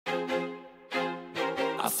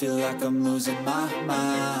feel like I'm losing my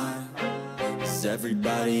mind. Is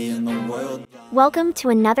everybody in the world? Welcome to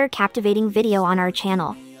another captivating video on our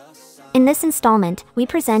channel. In this installment, we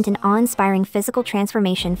present an awe-inspiring physical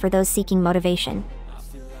transformation for those seeking motivation.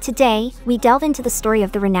 Today, we delve into the story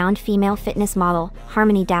of the renowned female fitness model,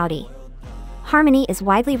 Doughty. Harmony is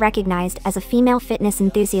widely recognized as a female fitness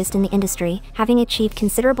enthusiast in the industry, having achieved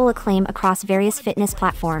considerable acclaim across various fitness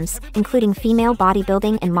platforms, including female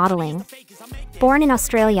bodybuilding and modeling. Born in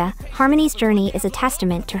Australia, Harmony's journey is a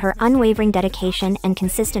testament to her unwavering dedication and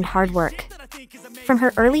consistent hard work. From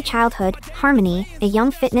her early childhood, Harmony, a young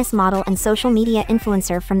fitness model and social media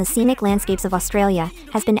influencer from the scenic landscapes of Australia,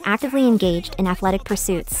 has been actively engaged in athletic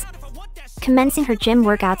pursuits. Commencing her gym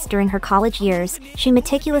workouts during her college years, she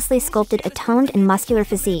meticulously sculpted a toned and muscular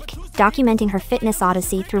physique, documenting her fitness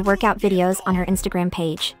odyssey through workout videos on her Instagram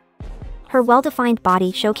page. Her well-defined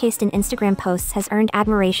body showcased in Instagram posts has earned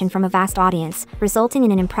admiration from a vast audience, resulting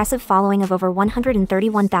in an impressive following of over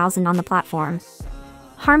 131,000 on the platform.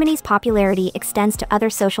 Harmony's popularity extends to other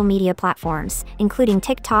social media platforms, including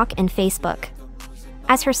TikTok and Facebook.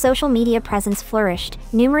 As her social media presence flourished,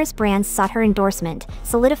 numerous brands sought her endorsement,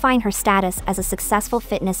 solidifying her status as a successful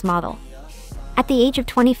fitness model. At the age of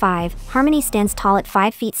 25, Harmony stands tall at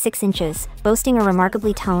 5 feet 6 inches, boasting a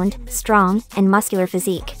remarkably toned, strong, and muscular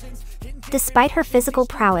physique. Despite her physical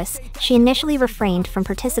prowess, she initially refrained from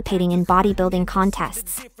participating in bodybuilding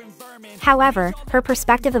contests. However, her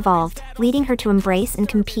perspective evolved, leading her to embrace and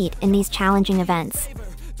compete in these challenging events.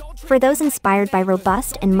 For those inspired by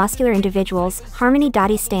robust and muscular individuals,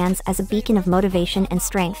 Doughty stands as a beacon of motivation and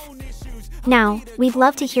strength. Now, we'd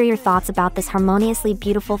love to hear your thoughts about this harmoniously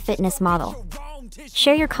beautiful fitness model.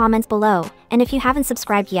 Share your comments below, and if you haven't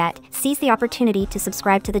subscribed yet, seize the opportunity to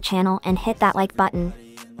subscribe to the channel and hit that like button.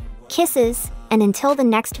 Kisses, and until the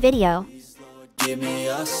next video. Give me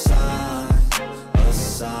a sign, a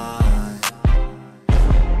sign.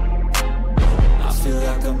 I feel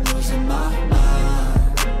like I'm losing my mind.